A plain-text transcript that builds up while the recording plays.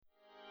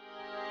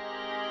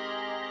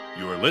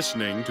You are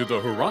listening to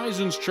the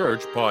Horizons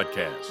Church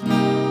podcast.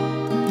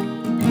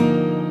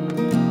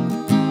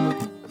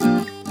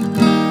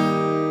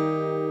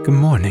 Good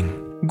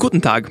morning.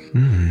 Guten Tag,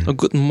 or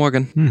Guten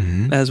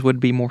Morgen, as would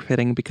be more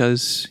fitting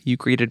because you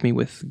greeted me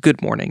with good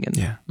morning,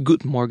 and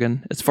Guten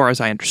Morgen, as far as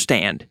I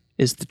understand,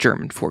 is the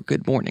German for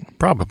good morning.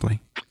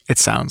 Probably. It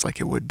sounds like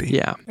it would be.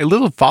 Yeah. A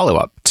little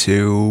follow-up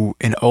to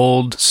an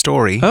old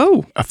story.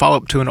 Oh. A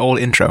follow-up to an old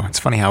intro. It's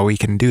funny how we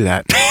can do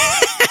that,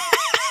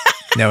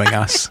 knowing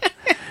us.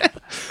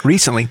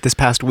 Recently, this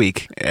past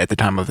week, at the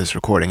time of this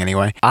recording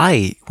anyway,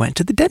 I went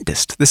to the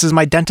dentist. This is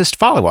my dentist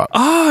follow-up.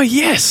 Oh,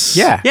 yes.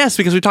 Yeah. Yes,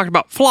 because we talked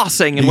about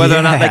flossing and whether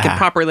or not they can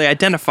properly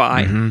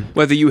identify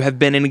whether you have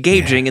been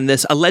engaging in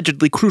this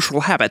allegedly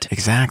crucial habit.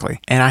 Exactly.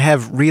 And I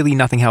have really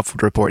nothing helpful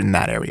to report in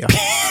that area.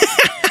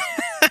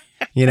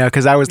 You know,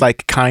 because I was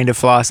like kind of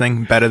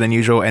flossing better than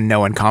usual and no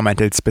one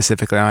commented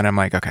specifically on it. I'm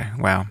like, okay,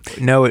 well,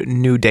 no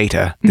new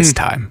data this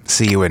time.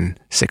 See you in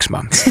 6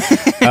 months.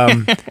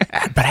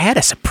 But I had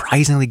a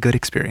surprisingly good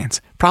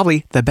experience.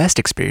 Probably the best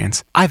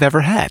experience I've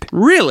ever had.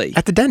 Really?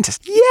 At the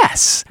dentist.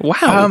 Yes.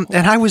 Wow.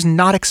 And I was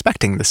not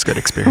expecting this good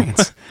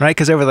experience, right?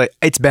 Because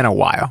it's been a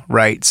while,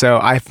 right? So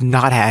I've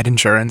not had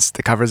insurance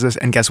that covers this.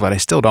 And guess what? I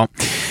still don't.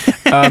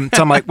 So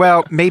I'm like,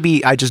 well,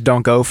 maybe I just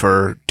don't go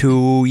for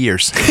 2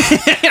 years.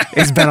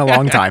 It's been a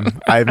long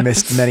time. I've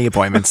missed many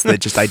appointments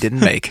that I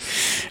didn't make.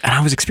 And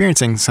I was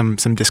experiencing some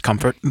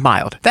discomfort,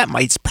 mild. That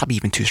might's probably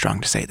even too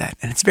strong to say that.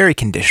 And it's very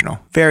conditional,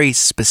 very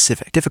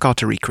specific, difficult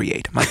to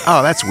recreate. I'm like,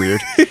 oh, that's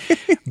weird.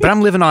 But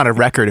I'm living on a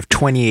record of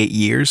 28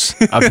 years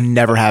of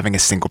never having a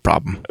single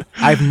problem.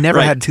 I've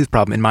never had a tooth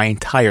problem in my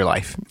entire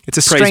life. It's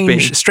a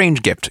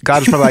strange gift.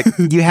 God is probably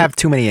like, you have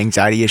too many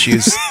anxiety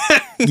issues.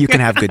 You can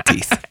have good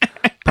teeth.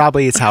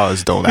 Probably it's how I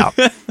was doled out.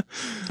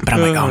 But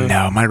I'm like, oh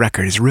no, my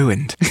record is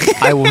ruined.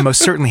 I will most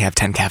certainly have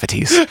 10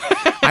 cavities.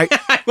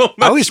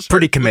 I was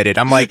pretty committed.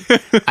 I'm like,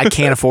 I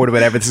can't afford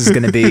whatever this is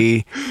going to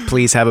be.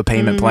 Please have a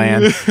payment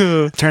plan.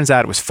 Turns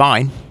out it was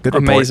fine. Good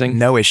report. Amazing.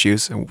 No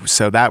issues.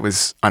 So that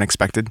was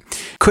unexpected.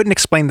 Couldn't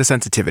explain the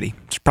sensitivity.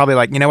 It's probably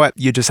like, you know what?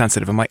 You're just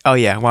sensitive. I'm like, oh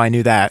yeah, well, I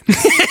knew that.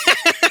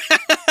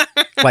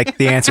 Like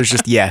the answer is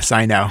just yes,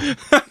 I know.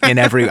 I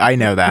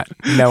know that.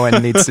 No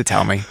one needs to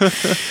tell me.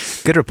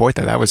 Good report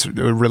though. That was a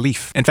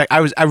relief. In fact,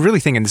 I'm really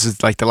thinking this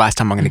is like the last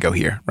time I'm going to go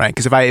here, right?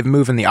 Because if I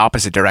move in the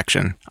opposite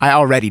direction, I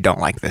already don't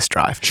like this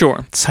drive.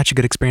 Sure. It's such a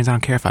good experience. I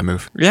don't care if I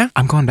move. Yeah.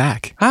 I'm going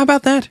back. How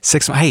about that?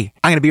 6 months. Hey,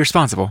 I'm going to be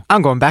responsible.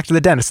 I'm going back to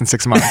the dentist in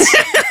 6 months.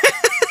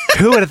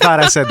 Who would have thought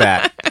I said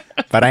that?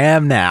 But I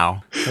am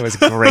now. It was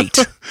great.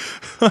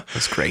 It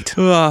was great.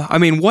 I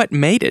mean, what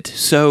made it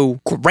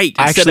so great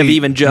instead of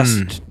even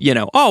just,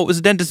 it was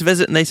a dentist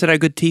visit and they said I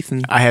had good teeth?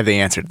 And I have the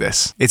answer to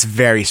this. It's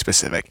very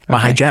specific. My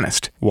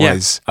hygienist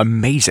was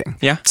amazing.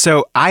 Yeah.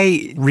 So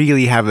I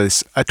really have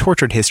a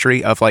tortured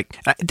history of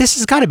this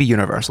has got to be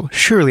universal.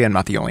 Surely I'm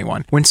not the only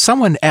one. When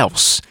someone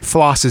else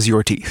flosses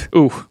your teeth,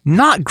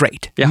 not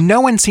great. Yeah.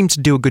 No one seems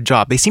to do a good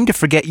job. They seem to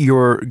forget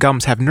your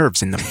gums have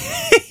nerves in them.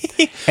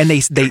 And they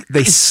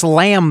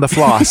slam the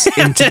floss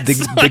into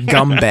the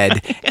gum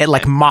bed at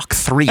like Mach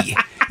 3.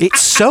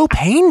 It's so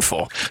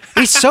painful.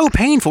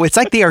 It's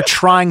like they are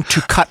trying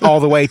to cut all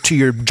the way to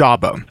your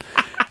jawbone.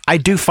 I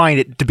do find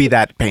it to be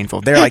that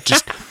painful. They're like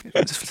just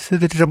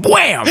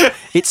wham!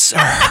 It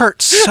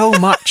hurts so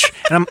much,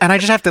 and I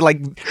just have to like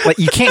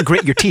you can't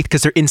grit your teeth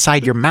because they're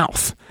inside your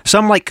mouth. So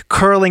I'm like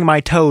curling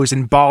my toes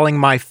and balling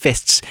my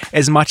fists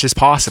as much as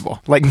possible.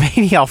 Like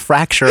maybe I'll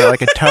fracture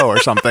like a toe or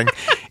something.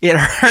 It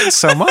hurts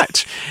so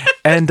much,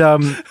 and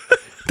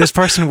this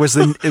person was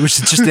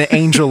just an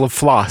angel of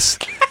floss.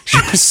 She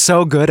was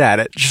so good at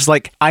it. She's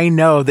like, I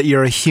know that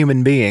you're a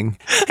human being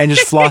and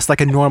just floss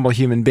like a normal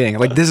human being.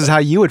 Like, this is how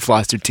you would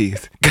floss your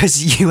teeth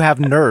because you have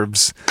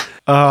nerves.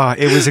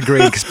 It was a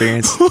great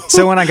experience.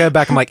 So when I go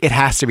back, I'm like, it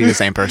has to be the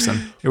same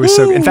person. It was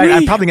so good. In fact,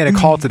 I'm probably going to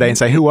call today and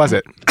say, who was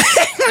it?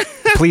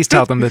 Please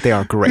tell them that they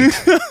are great.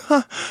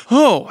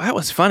 Oh, that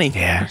was funny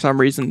for some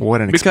reason.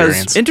 What an experience.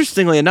 Because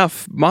interestingly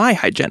enough, my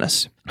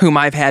hygienist, whom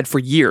I've had for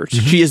years,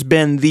 she has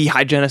been the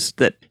hygienist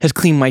that has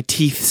cleaned my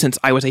teeth since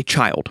I was a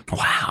child.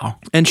 Wow.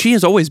 And she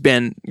has always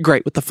been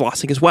great with the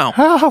flossing as well.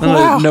 Oh,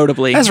 wow.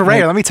 Notably. That's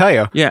rare, let me tell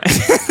you. Yeah.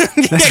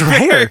 That's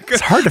rare.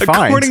 It's hard to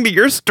find. According to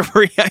your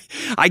story,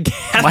 I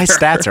gather. My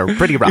stats are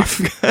pretty rough.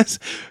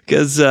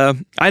 Because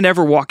I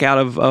never walk out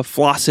of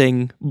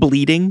flossing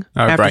bleeding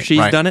after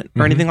she's done it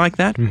or anything like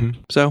that.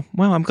 So,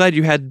 well, I'm glad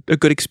you had a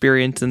good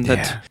experience and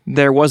that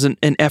there wasn't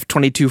an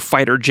F-22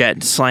 fighter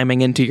jet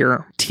slamming into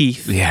your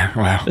teeth. Yeah,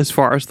 wow. As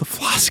far as the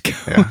floss goes.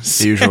 Yeah,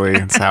 usually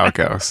it's how it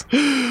goes.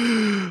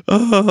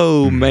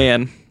 Oh,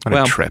 man. What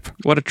a trip.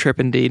 What a trip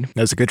indeed. It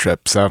was a good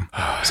trip, so.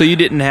 So you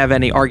didn't have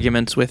any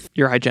arguments with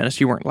your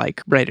hygienist? You weren't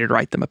like ready to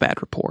write them a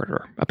bad report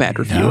or a bad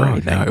review or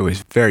anything? No, it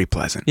was very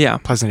pleasant. Yeah.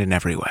 Pleasant in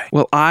every way.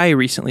 Well, I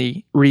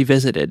recently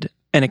revisited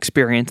an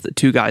experience that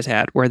two guys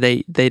had where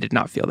they did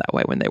not feel that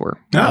way when they were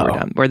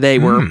done. Where they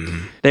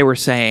were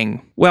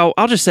saying, well,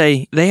 I'll just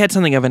say they had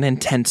something of an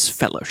intense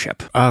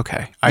fellowship.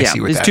 Okay, I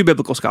see what it's that. two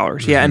biblical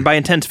scholars. Yeah, and by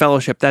intense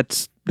fellowship,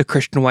 that's the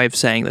Christian way of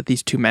saying that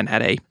these two men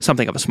had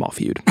something of a small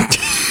feud.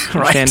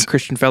 Understand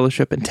Christian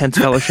fellowship, intense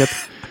fellowship.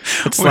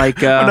 It's we're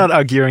not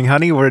arguing,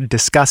 honey. We're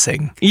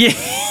discussing. Yeah.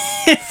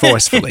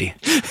 Forcefully.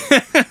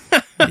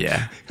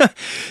 Yeah.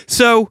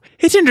 So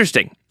it's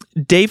interesting.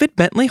 David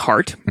Bentley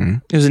Hart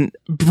is a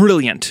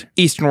brilliant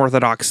Eastern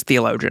Orthodox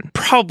theologian.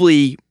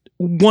 Probably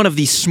one of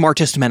the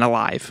smartest men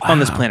alive on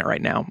this planet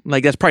right now.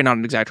 Like, that's probably not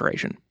an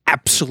exaggeration.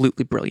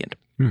 Absolutely brilliant.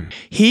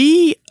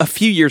 He, a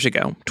few years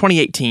ago,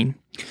 2018,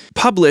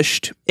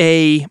 published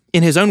in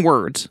his own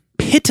words,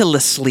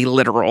 pitilessly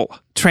literal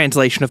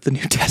translation of the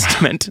New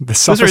Testament. The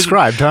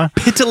self-described, huh?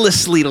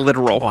 Pitilessly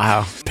literal.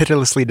 Wow.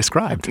 Pitilessly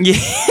described. Yeah.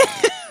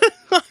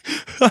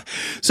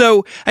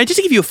 So, just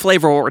to give you a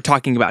flavor of what we're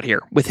talking about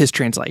here with his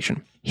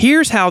translation,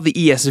 here's how the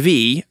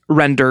ESV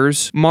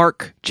renders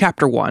Mark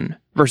chapter 1,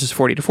 verses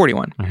 40 to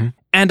 41.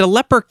 And a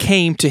leper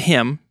came to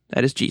him,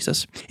 that is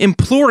Jesus,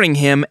 imploring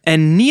him,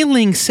 and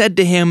kneeling said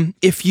to him,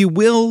 "If you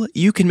will,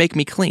 you can make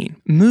me clean."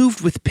 Moved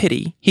with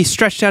pity, he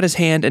stretched out his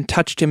hand and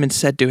touched him and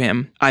said to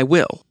him, "I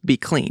will be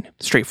clean."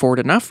 Straightforward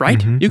enough,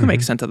 right? You can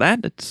make sense of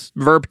that. It's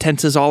verb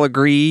tenses all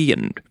agree,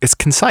 and it's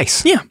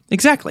concise. Yeah,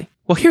 exactly.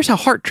 Well, here's how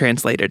Hart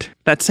translated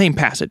that same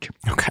passage.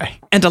 Okay.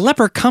 And a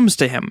leper comes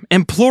to him,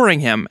 imploring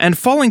him, and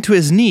falling to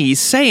his knees,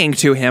 saying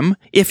to him,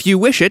 "If you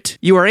wish it,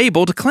 you are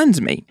able to cleanse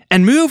me."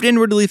 And moved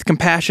inwardly with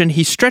compassion,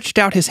 he stretched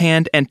out his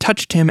hand and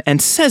touched him,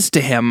 and says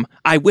to him,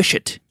 "I wish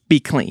it, be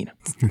clean."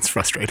 It's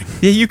frustrating.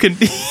 Yeah, you can.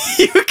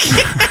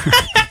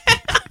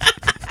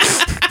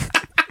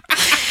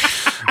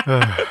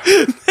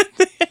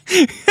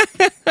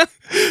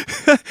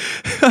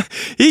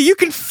 You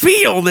can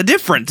feel the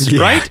difference,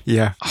 right?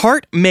 Yeah.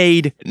 Hart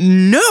made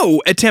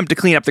no attempt to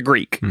clean up the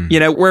Greek.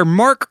 Where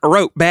Mark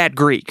wrote bad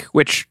Greek,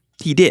 which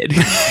he did,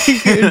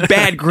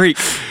 bad Greek,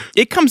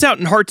 it comes out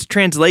in Hart's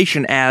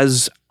translation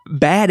as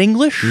bad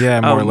English.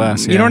 Yeah, more or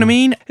less. Yeah. You know what I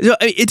mean?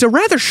 It's a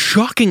rather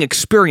shocking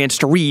experience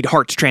to read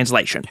Hart's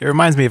translation. It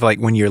reminds me of like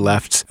when you're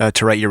left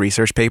to write your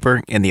research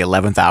paper in the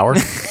 11th hour.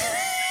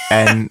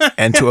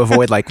 And to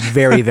avoid like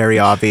very, very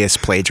obvious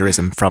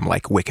plagiarism from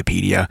like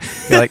Wikipedia.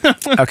 You're like,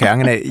 okay,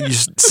 I'm going to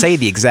just say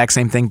the exact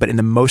same thing, but in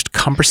the most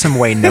cumbersome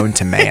way known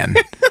to man.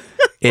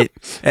 It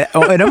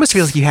almost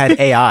feels like you had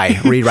AI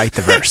rewrite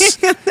the verse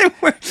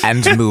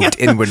and moved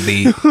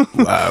inwardly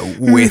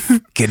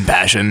with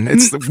compassion.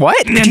 It's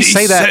what? Did you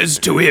say that? Says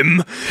to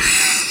him.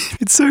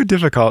 It's so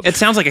difficult. It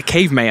sounds like a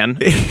caveman,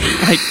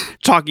 like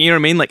talking. You know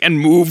what I mean? Like, and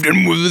moved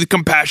with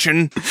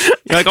compassion.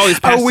 You're like all these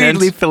past a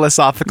weirdly tense.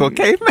 Philosophical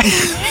caveman.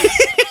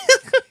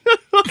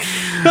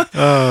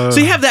 So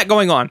you have that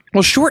going on.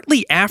 Well,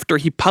 shortly after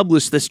he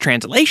published this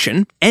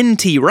translation,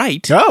 N.T.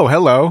 Wright. Oh,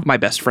 hello. My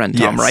best friend,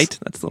 Tom Wright.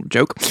 That's a little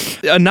joke.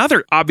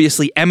 Another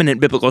obviously eminent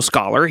biblical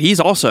scholar. He's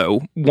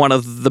also one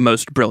of the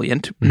most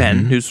brilliant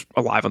men who's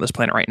alive on this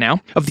planet right now,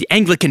 of the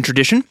Anglican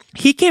tradition.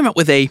 He came up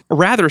with a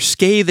rather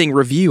scathing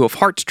review of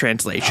Hart's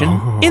translation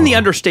in the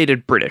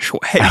understated British way.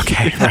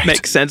 Okay, That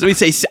makes sense. I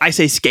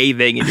say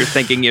scathing, and you're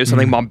thinking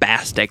something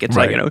bombastic. It's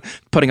like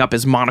putting up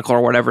his monocle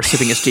or whatever,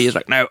 sipping his tea. Is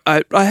like, no,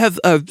 I have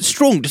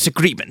strong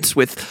disagreements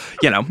with,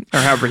 or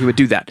however he would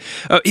do that.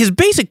 His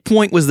basic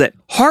point was that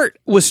Hart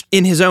was,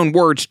 in his own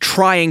words,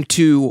 trying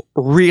to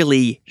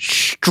really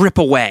strip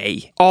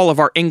away all of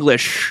our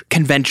English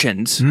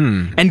conventions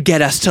and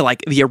get us to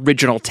like the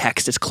original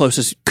text as close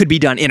as could be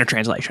done in a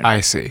translation.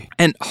 I see.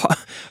 And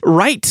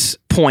Wright's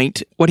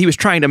point, what he was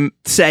trying to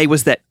say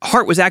was that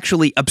Hart was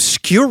actually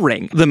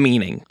obscuring the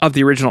meaning of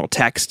the original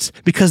texts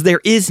because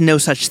there is no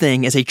such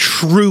thing as a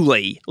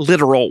truly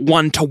literal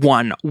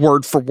one-to-one,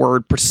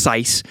 word-for-word,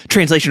 precise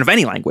translation of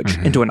any language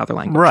into another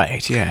language.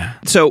 Right, yeah.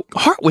 So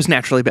Hart was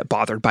naturally a bit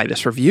bothered by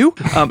this review,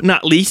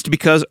 not least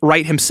because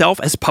Wright himself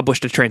has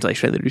published a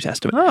translation of the New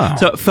Testament. Oh.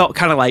 So it felt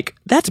kind of like,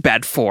 that's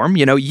bad form.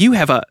 You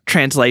have a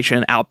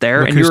translation out there.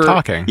 Look and who's you're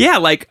talking. Yeah,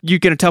 like you're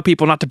going to tell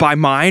people not to buy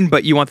mine,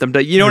 but you want them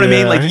to, you know what I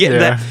mean? Like you get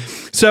that.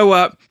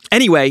 So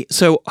anyway,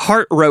 so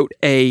Hart wrote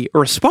a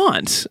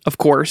response, of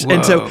course,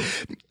 and so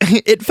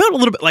it felt a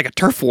little bit like a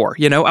turf war,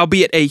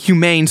 albeit a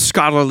humane,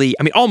 scholarly,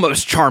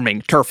 almost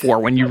charming turf war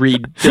when you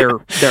read their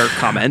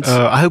comments.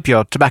 I hope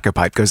your tobacco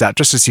pipe goes out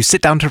just as you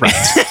sit down to write.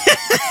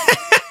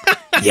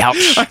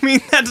 Youch.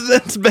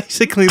 That's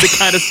basically the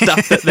kind of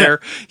stuff that they're,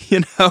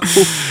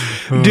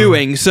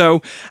 doing.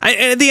 So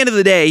at the end of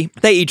the day,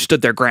 they each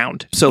stood their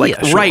ground. So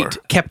Wright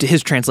kept to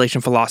his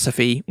translation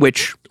philosophy,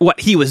 which what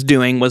he was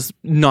doing was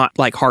not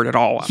like Hart at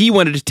all. He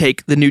wanted to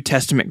take the New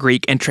Testament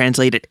Greek and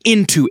translate it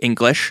into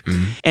English.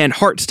 And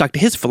Hart stuck to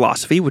his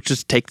philosophy, which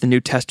is take the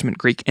New Testament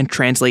Greek and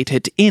translate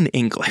it in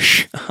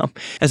English,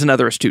 as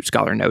another astute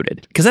scholar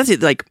noted. Because that's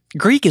it. Like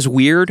Greek is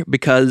weird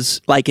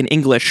because, like in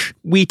English,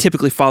 we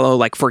typically follow,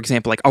 like, for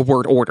example, like a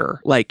word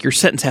order. Like your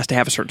sentence has to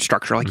have a certain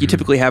structure. Like you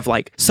typically have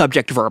like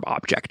subject, verb,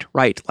 object,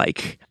 right?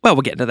 Like, well,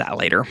 we'll get into that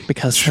later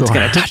because it's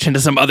going to touch into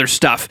some other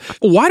stuff.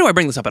 Why do I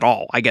bring this up at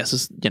all? I guess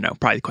is,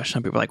 probably the question.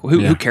 Some people are like, well,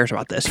 who cares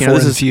about this?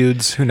 This is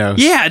feuds. Who knows?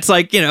 Yeah, it's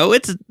like,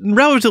 it's a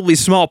relatively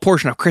small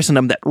portion of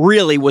Christendom that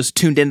really was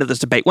tuned into this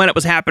debate when it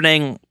was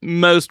happening.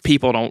 Most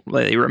people don't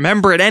really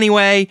remember it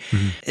anyway.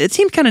 It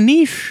seemed kind of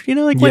niche,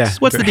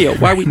 what's the deal?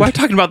 Why are we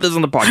talking about this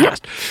on the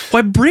podcast? Well,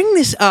 I bring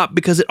this up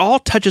because it all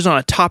touches on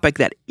a topic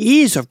that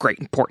is of great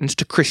importance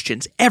to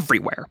Christians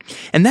everywhere,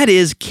 and that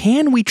is,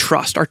 can we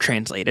trust our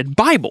translated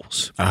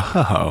Bibles?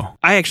 Oh.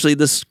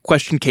 This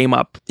question came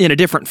up in a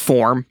different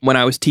form when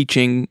I was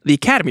teaching the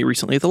academy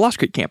recently at the Lost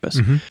Creek campus.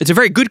 It's a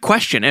very good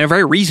question and a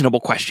very reasonable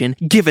question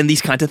given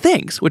these kinds of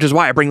things, which is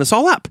why I bring this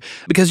all up,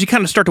 because you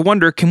kind of start to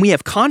wonder, can we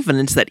have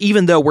confidence that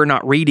even though we're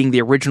not reading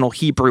the original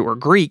Hebrew or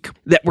Greek,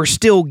 that we're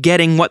still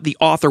getting what the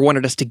author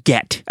wanted us to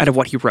get out of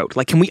what he wrote?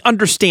 Like, can we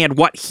understand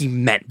what he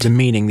meant? The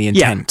meaning, the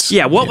intent.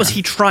 Yeah, what was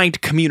he trying to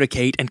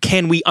communicate, and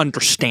can we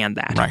understand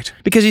that? Right.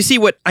 Because you see,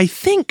 what I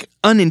think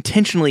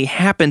unintentionally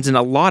happens in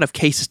a lot of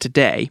cases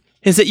today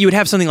is that you would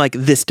have something like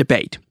this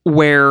debate,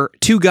 where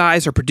two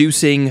guys are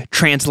producing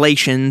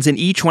translations, and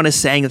each one is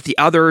saying that the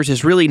other's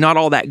is really not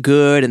all that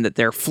good and that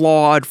they're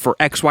flawed for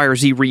X, Y, or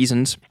Z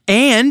reasons.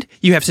 And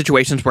you have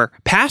situations where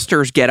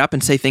pastors get up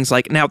and say things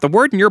like, now, the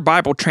word in your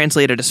Bible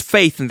translated as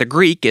faith in the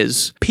Greek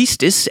is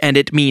pistis, and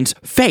it means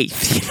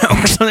faith,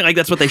 or something like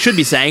that's what they should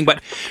be saying.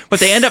 But what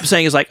they end up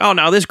saying is like, oh,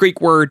 now this Greek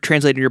word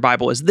translated in your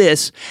Bible as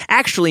this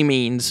actually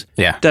means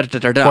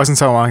da-da-da-da-da. It wasn't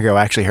so long ago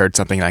I actually heard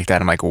something like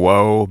that. I'm like,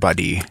 whoa,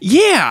 buddy.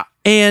 Yeah.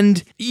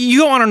 And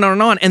you go on and on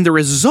and on, and the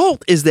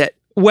result is that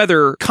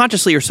whether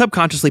consciously or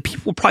subconsciously,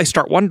 people will probably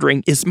start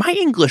wondering, is my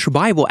English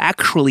Bible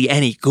actually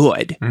any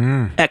good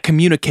at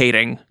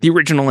communicating the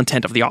original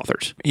intent of the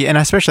authors? Yeah, and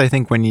especially I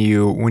think when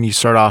you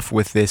start off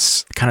with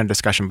this kind of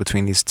discussion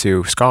between these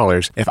two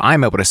scholars, if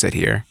I'm able to sit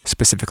here,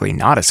 specifically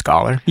not a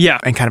scholar,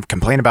 and kind of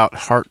complain about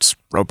Hart's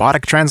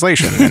robotic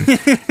translation,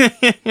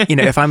 and,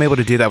 if I'm able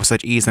to do that with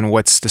such ease, then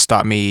what's to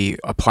stop me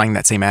applying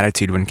that same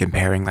attitude when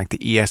comparing like the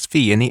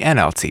ESV and the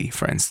NLT,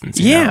 for instance?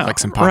 Like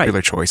some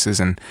popular choices,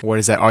 and where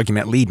does that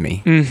argument lead me?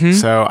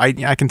 So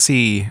I can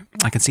see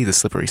the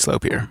slippery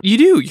slope here. You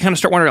do. You kind of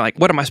start wondering, like,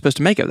 what am I supposed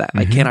to make of that?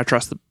 Like, can I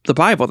trust the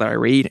Bible that I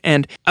read?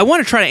 And I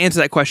want to try to answer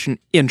that question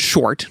in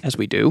short, as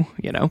we do,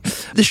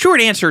 The short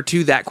answer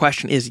to that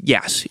question is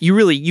yes.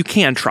 You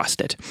can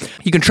trust it.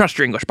 You can trust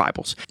your English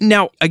Bibles.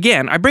 Now,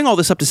 again, I bring all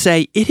this up to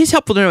say it is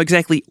helpful to know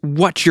exactly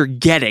what you're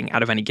getting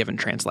out of any given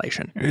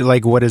translation.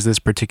 Like, what does this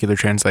particular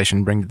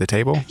translation bring to the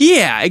table?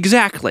 Yeah,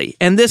 exactly.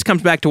 And this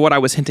comes back to what I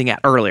was hinting at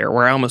earlier,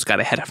 where I almost got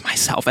ahead of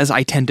myself, as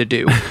I tend to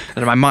do.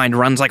 And my mind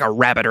runs like a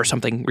rabbit or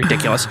something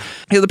ridiculous.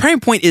 The primary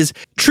point is,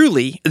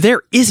 truly,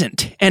 there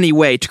isn't any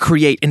way to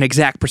create an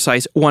exact,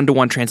 precise,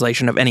 one-to-one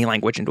translation of any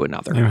language into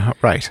another.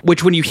 Right.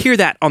 Which, when you hear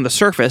that on the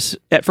surface,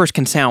 at first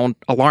can sound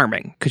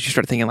alarming, because you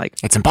start thinking like,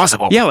 it's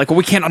impossible. Yeah, like, well,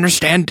 we can't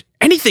understand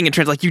anything in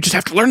translation. Like, you just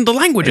have to learn the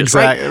languages,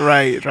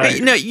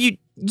 right? No,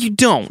 you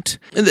don't.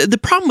 The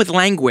problem with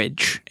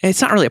language,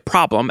 it's not really a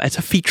problem, it's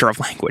a feature of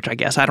language, I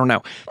guess. I don't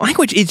know.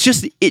 Language, it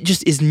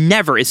just is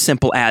never as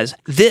simple as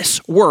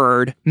this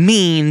word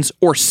means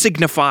or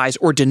signifies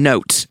or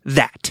denotes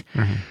that.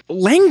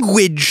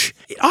 Language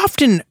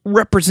often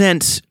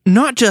represents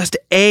not just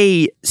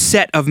a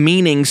set of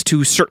meanings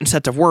to certain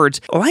sets of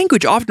words.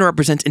 Language often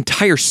represents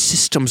entire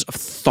systems of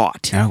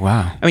thought. Oh,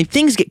 wow. I mean,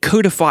 things get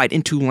codified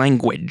into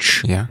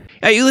language. Yeah.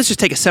 Let's just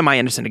take a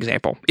semi-innocent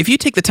example. If you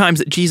take the times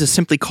that Jesus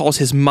simply calls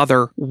his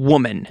mother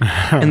woman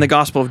in the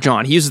Gospel of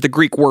John, he uses the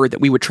Greek word that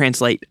we would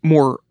translate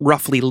more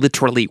roughly,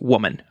 literally,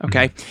 woman,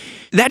 okay?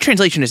 That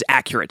translation is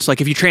accurate. So,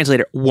 like, if you translate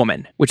it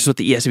woman, which is what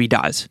the ESV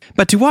does.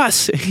 But to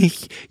us,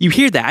 you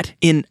hear that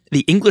in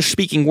the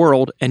English-speaking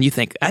world, and you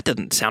think, that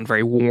doesn't sound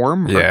very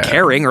warm or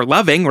caring or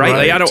loving,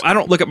 right? Like, I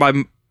don't look at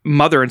my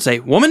mother and say,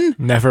 woman?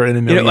 Never in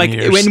a million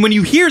years. When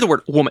you hear the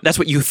word woman, that's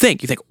what you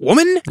think. You think,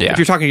 woman? Yeah. If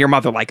you're talking to your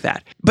mother like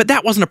that. But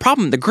that wasn't a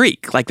problem in the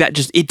Greek. Like, that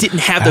it didn't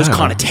have those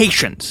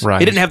connotations. Right.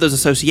 It didn't have those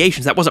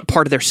associations. That wasn't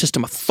part of their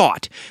system of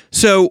thought.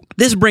 So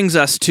this brings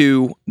us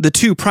to the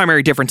two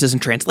primary differences in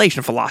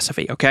translation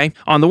philosophy, okay?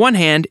 On the one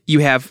hand, you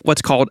have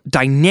what's called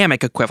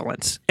dynamic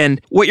equivalence.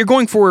 And what you're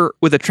going for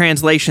with a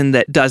translation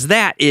that does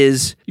that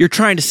is you're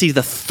trying to see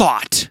the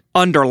thought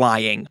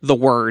underlying the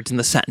words and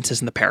the sentences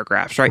and the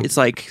paragraphs, right? It's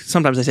like,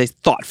 sometimes they say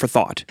thought for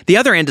thought. The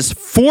other end is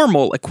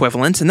formal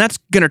equivalence, and that's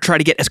going to try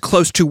to get as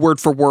close to word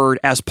for word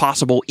as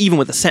possible, even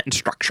with a sentence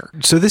structure.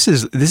 So this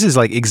is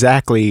like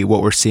exactly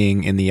what we're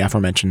seeing in the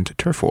aforementioned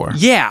turf war.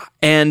 Yeah,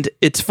 and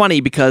it's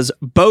funny because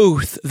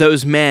both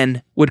those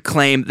men would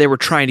claim they were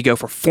trying to go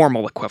for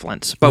formal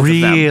equivalence. Both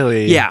of them.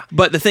 Really? Yeah,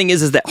 but the thing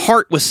is that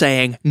Hart was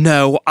saying,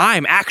 no,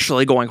 I'm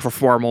actually going for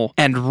formal,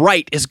 and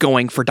Wright is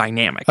going for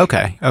dynamic.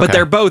 Okay. But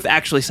they're both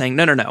actually saying,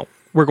 no.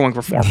 we're going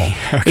for formal.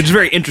 Okay. It's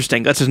very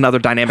interesting. That's another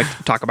dynamic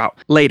to talk about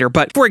later.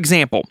 But for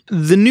example,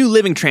 the New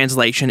Living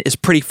Translation is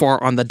pretty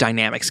far on the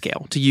dynamic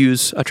scale, to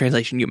use a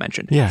translation you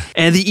mentioned. Yeah.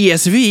 And the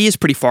ESV is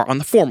pretty far on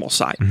the formal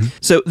side. Mm-hmm.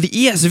 So the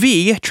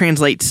ESV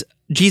translates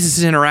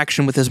Jesus'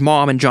 interaction with his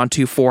mom in John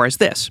 2:4 as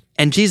this.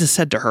 And Jesus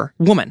said to her,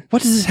 "Woman,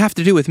 what does this have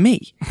to do with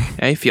me?"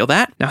 Okay, feel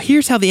that? Now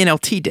here's how the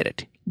NLT did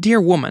it.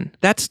 "Dear woman,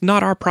 that's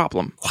not our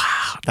problem."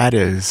 Wow, that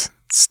is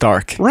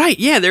stark. Right,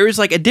 yeah, there is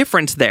like a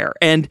difference there.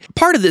 And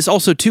part of this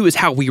also, too, is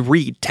how we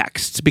read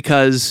texts,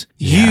 because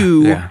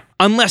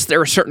unless there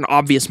are certain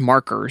obvious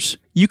markers,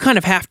 you kind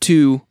of have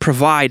to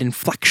provide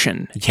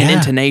inflection and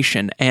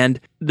intonation. And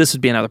this would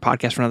be another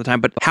podcast for another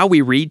time, but how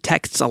we read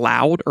texts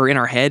aloud or in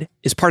our head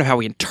is part of how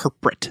we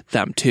interpret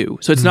them too.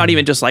 So it's not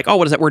even just like, oh,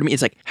 what does that word mean?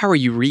 It's like, how are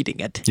you reading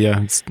it?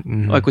 Yeah.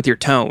 Like with your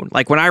tone.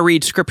 Like when I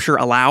read scripture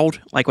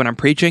aloud, like when I'm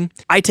preaching,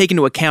 I take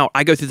into account,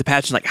 I go through the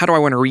passage like, how do I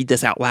want to read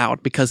this out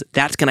loud? Because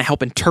that's going to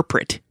help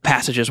interpret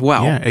passage as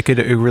well. Yeah, it could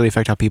really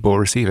affect how people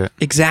receive it.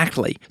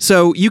 Exactly.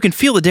 So you can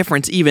feel the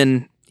difference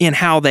even in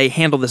how they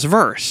handle this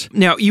verse.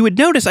 Now, you would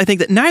notice, I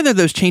think, that neither of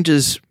those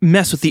changes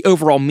mess with the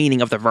overall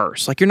meaning of the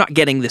verse. Like, you're not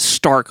getting this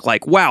stark,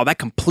 like, wow, that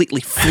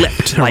completely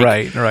flipped.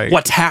 Like, right.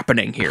 What's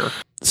happening here?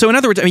 So in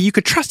other words, I mean, you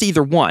could trust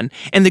either one.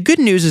 And the good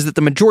news is that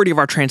the majority of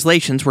our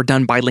translations were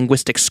done by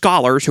linguistic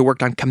scholars who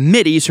worked on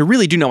committees who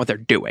really do know what they're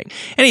doing.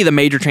 Any of the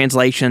major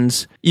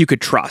translations you could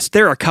trust.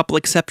 There are a couple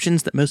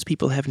exceptions that most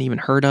people haven't even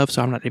heard of,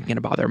 so I'm not even going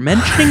to bother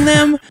mentioning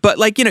them. But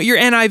like, you know, your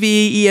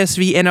NIV,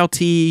 ESV,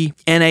 NLT,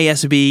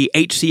 NASB,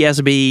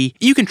 HCSB,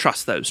 you can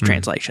trust those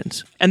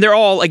translations. And they're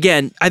all,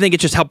 again, I think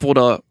it's just helpful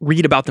to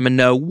read about them and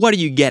know, what are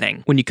you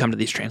getting when you come to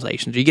these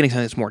translations? Are you getting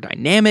something that's more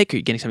dynamic? Are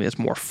you getting something that's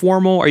more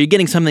formal? Are you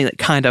getting something that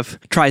kind of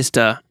tries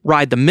to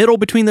ride the middle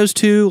between those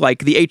two? Like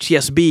the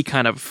HCSB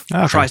kind of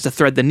tries to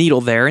thread the needle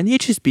there, and the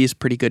HCSB is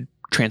pretty good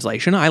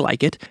translation. I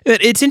like it.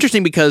 It's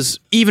interesting because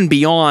even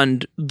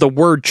beyond the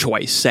word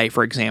choice, say,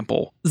 for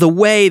example, the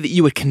way that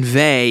you would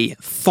convey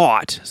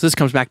thought, so this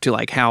comes back to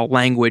like how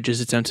language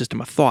is its own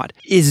system of thought,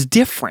 is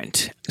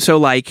different. So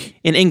like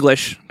in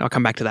English, I'll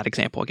come back to that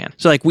example again.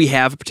 So like we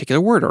have a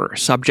particular word order,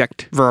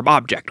 subject, verb,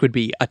 object would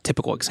be a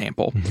typical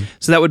example. Mm-hmm.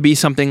 So that would be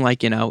something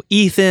like, you know,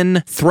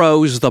 Ethan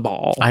throws the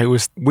ball. I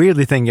was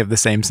weirdly thinking of the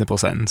same simple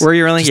sentence. Were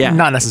you really? Just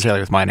not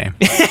necessarily with my name.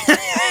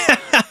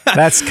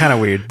 That's kind of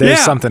weird.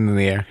 There's something in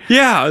the air.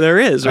 Yeah, there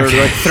is. Or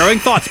like throwing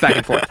thoughts back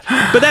and forth.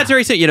 But that's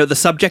very simple. You know, the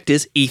subject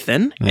is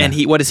Ethan, and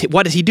what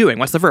is he doing?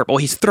 What's the verb? Well,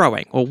 he's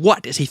throwing. Well,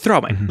 what is he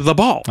throwing? Mm-hmm. The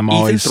ball.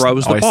 Ethan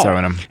throws the ball.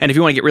 Throwing him. And if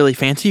you want to get really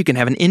fancy, you can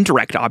have an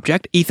indirect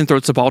object. Ethan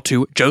throws the ball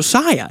to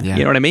Josiah. Yeah.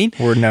 You know what I mean?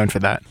 We're known for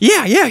that.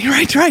 Yeah, you're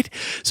right.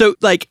 So,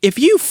 like, if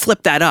you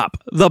flip that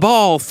up, the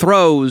ball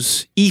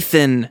throws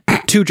Ethan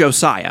to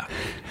Josiah.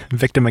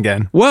 Victim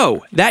again.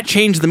 Whoa, that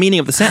changed the meaning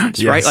of the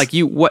sentence, right? Like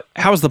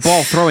how is the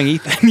ball throwing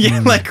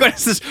Ethan? Like what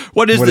is this?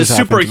 What is this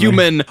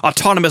superhuman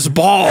autonomous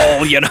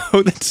ball, you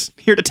know, that's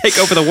here to take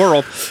over the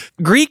world?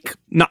 Greek,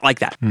 not like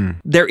that.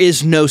 There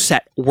is no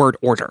set word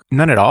order.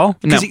 None at all?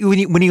 No. Because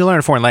when you learn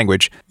a foreign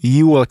language,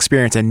 you will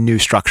experience a new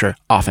structure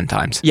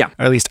oftentimes. Yeah.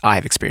 Or at least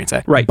I've experienced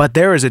that. Right. But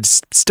there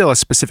is still a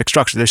specific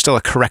structure. There's still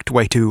a correct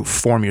way to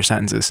form your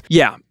sentences.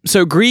 Yeah.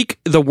 So Greek,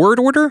 the word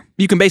order,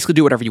 you can basically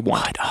do whatever you want.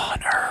 What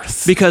on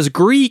earth? Because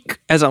Greek,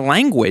 as a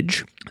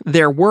language,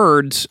 their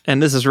words,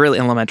 and this is really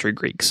elementary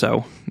Greek,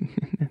 so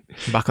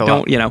buckle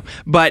up.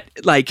 But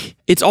like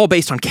it's all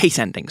based on case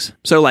endings.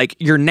 So like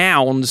your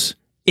nouns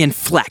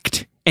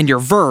inflect and your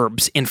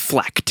verbs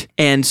inflect.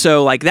 And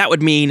so like that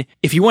would mean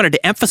if you wanted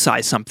to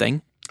emphasize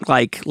something,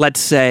 like let's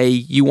say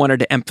you wanted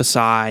to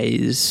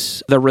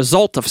emphasize the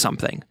result of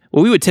something.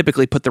 Well, we would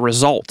typically put the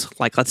result,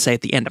 like let's say at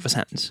the end of a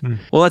sentence.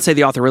 Well, let's say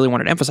the author really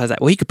wanted to emphasize that.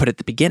 Well, he could put it at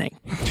the beginning,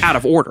 out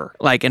of order,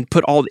 like and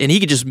he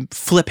could just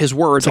flip his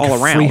words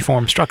all around.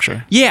 Free-form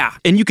structure. Yeah,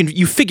 and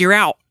you figure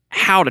out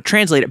how to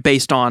translate it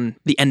based on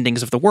the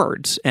endings of the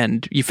words.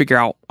 And you figure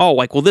out,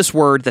 this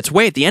word that's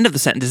way at the end of the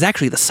sentence is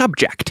actually the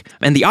subject,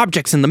 and the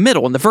object's in the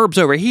middle, and the verb's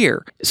over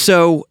here.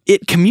 So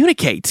it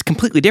communicates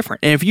completely different.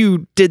 And if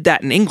you did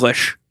that in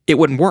English, it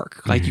wouldn't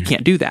work. Like you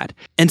can't do that.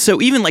 And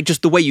so even like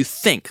just the way you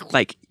think,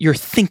 like you're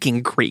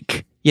thinking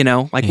Greek, you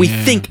know, like we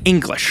think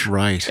English,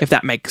 right? If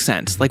that makes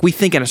sense. Like we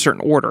think in a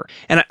certain order.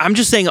 And I'm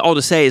just saying all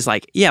to say is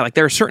like, like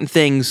there are certain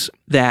things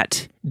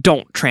that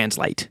don't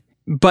translate,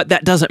 but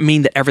that doesn't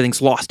mean that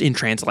everything's lost in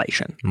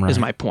translation, is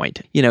my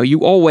point. You know,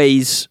 you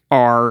always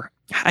are,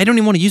 I don't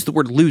even want to use the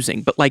word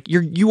losing, but like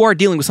you are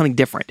dealing with something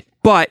different.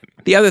 But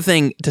the other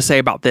thing to say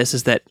about this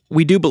is that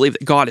we do believe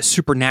that God has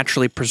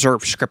supernaturally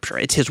preserved Scripture.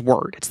 It's His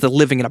Word. It's the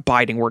living and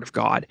abiding Word of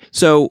God.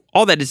 So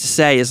all that is to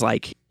say is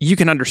like you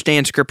can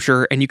understand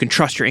Scripture and you can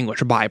trust your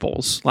English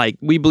Bibles. Like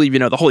we believe,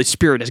 the Holy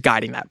Spirit is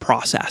guiding that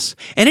process.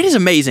 And it is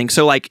amazing.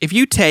 So like if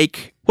you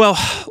take,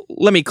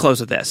 let me close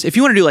with this. If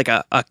you want to do like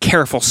a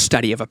careful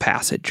study of a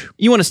passage,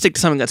 you want to stick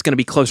to something that's going to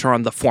be closer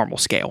on the formal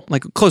scale,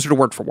 like closer to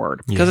word for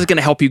word, because it's going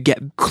to help you get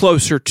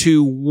closer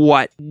to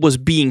what was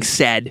being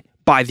said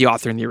by the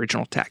author in the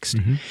original text.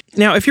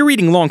 Now, if you're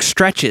reading long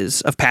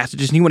stretches of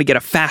passages and you want to get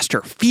a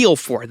faster feel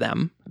for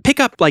them, pick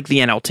up like the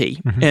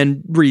NLT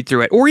and read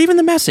through it, or even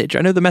the Message.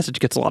 I know the Message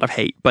gets a lot of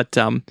hate, but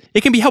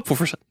it can be helpful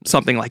for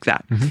something like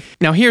that.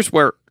 Now, here's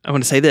where I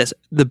want to say this.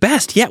 The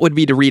best yet would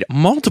be to read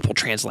multiple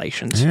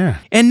translations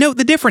and note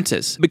the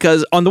differences.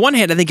 Because on the one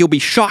hand, I think you'll be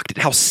shocked at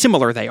how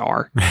similar they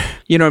are.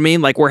 You know what I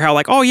mean? Like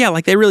oh yeah,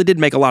 like they really did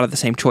make a lot of the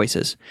same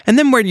choices. And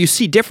then where you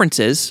see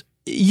differences,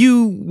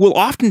 you will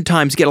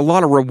oftentimes get a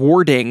lot of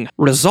rewarding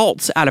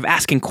results out of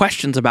asking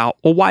questions about,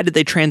 well, why did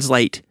they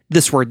translate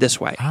this word this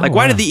way?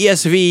 Why did the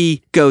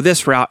ESV go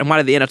this route, and why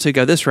did the NLT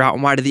go this route,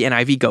 and why did the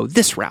NIV go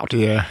this route?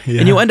 Yeah.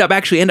 And you'll end up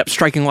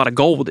striking a lot of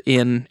gold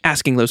in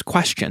asking those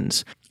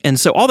questions. And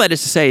so all that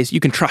is to say is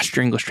you can trust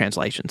your English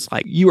translations.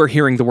 Like, you are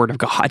hearing the word of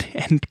God,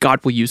 and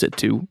God will use it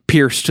to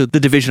pierce to the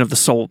division of the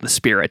soul and the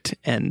spirit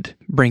and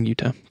bring you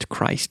to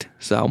Christ.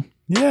 So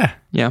yeah.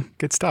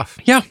 Good stuff.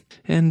 Yeah.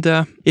 And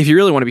if you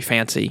really want to be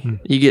fancy,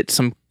 you get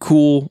some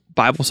cool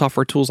Bible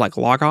software tools like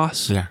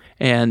Logos. Yeah.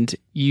 And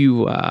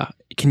you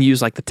can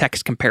use like the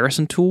text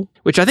comparison tool,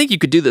 which I think you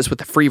could do this with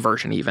the free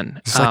version even.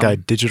 It's like a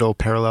digital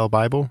parallel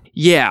Bible?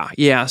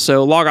 Yeah.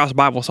 So Logos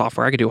Bible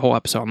software, I could do a whole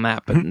episode on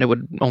that, but it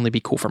would only be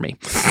cool for me.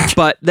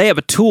 But they have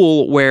a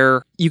tool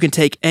where you can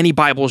take any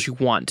Bibles you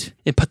want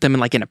and put them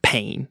in a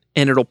pane,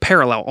 and it'll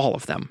parallel all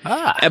of them.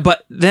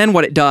 But then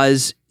what it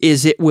does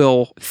is it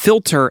will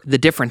filter the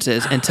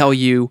differences and tell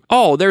you,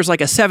 oh, there's like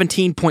a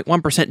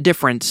 17.1%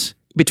 difference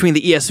between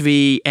the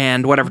ESV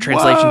and whatever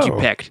translations you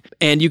picked.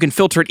 And you can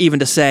filter it even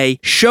to say,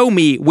 show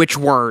me which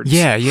words.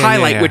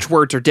 Highlight which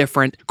words are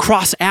different.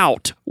 Cross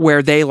out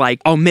where they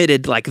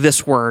omitted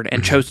this word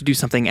and chose to do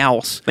something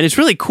else. And it's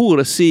really cool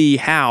to see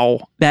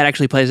how that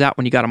actually plays out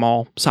when you got them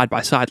all side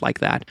by side like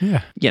that.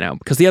 Yeah.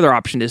 Because the other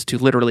option is to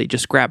literally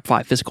just grab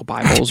 5 physical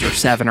Bibles or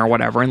 7 or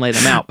whatever and lay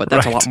them out. But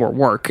that's a lot more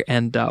work.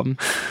 And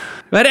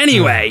but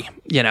anyway,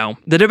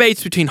 the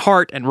debates between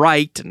Hart and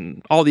Wright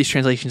and all these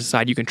translations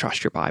aside, you can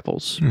trust your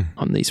Bibles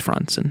on these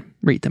fronts and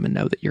read them and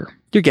know that you're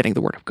getting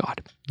the Word of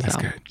God. That's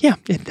good. Yeah,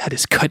 that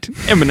is good.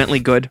 Eminently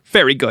good.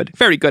 Very good.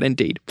 Very good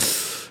indeed.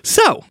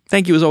 So,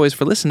 thank you as always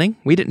for listening.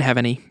 We didn't have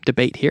any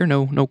debate here.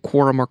 No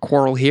quorum or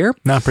quarrel here.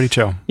 No, pretty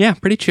chill. Yeah,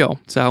 pretty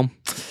chill. So,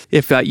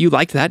 if you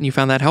liked that and you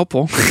found that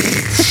helpful,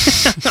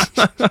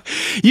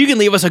 you can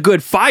leave us a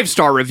good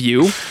 5-star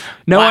review.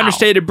 No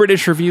understated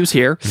British reviews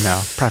here.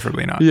 No,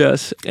 preferably not.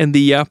 Yes. And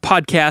the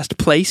podcast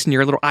place in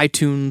your little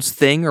iTunes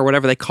thing or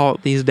whatever they call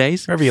it these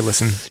days. Wherever you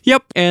listen.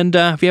 Yep. And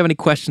if you have any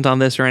questions on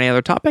this or any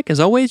other topic, as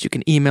always, you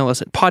can email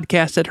us at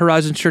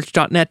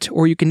podcast@horizonschurch.net,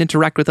 or you can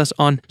interact with us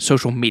on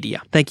social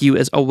media. Thank you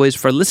as always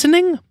for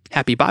listening.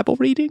 Happy Bible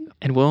reading,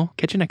 and we'll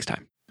catch you next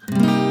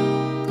time.